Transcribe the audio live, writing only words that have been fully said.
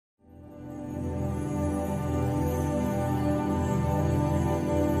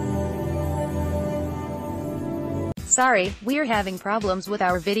Sorry, we're having problems with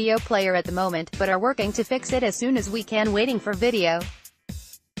our video player at the moment, but are working to fix it as soon as we can. Waiting for video.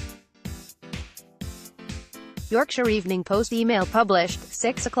 Yorkshire Evening Post email published,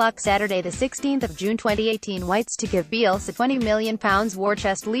 6 o'clock Saturday the 16th of June 2018. Whites to give Bielsa £20 million.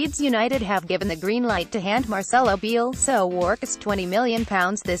 Warchest. Leeds United have given the green light to hand Marcelo Bielsa warchest £20 million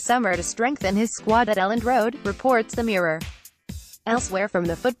this summer to strengthen his squad at Elland Road, reports the Mirror. Elsewhere from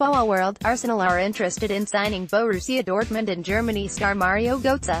the football world, Arsenal are interested in signing Borussia Dortmund and Germany star Mario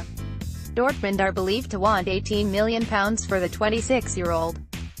Götze. Dortmund are believed to want £18 million for the 26-year-old.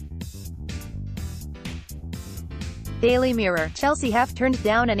 Daily Mirror. Chelsea have turned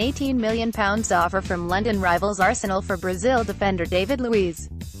down an £18 million offer from London rivals Arsenal for Brazil defender David Luiz.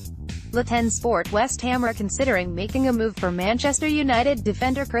 Le 10 Sport. West Ham are considering making a move for Manchester United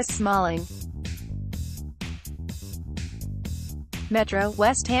defender Chris Smalling. Metro.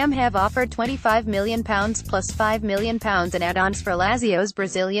 West Ham have offered £25 million plus £5 million in add-ons for Lazio's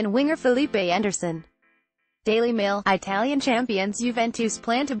Brazilian winger Felipe Anderson. Daily Mail. Italian champions Juventus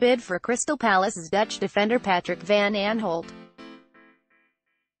plan to bid for Crystal Palace's Dutch defender Patrick van Aanholt.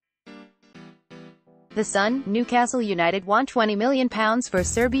 The Sun. Newcastle United want £20 million for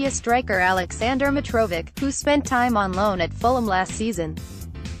Serbia striker Aleksandar Mitrovic, who spent time on loan at Fulham last season.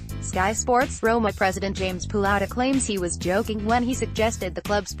 Sky Sports. Roma president James Pulata claims he was joking when he suggested the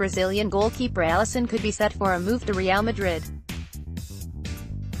club's Brazilian goalkeeper Alisson could be set for a move to Real Madrid.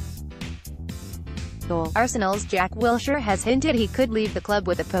 Arsenal's Jack Wilshere has hinted he could leave the club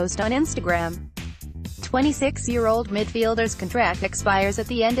with a post on Instagram. 26-year-old midfielder's contract expires at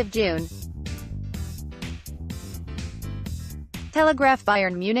the end of June. Telegraph.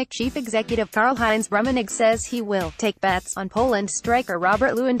 Bayern Munich chief executive Karl-Heinz Rummenigge says he will take bets on Poland striker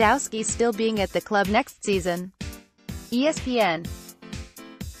Robert Lewandowski still being at the club next season. ESPN.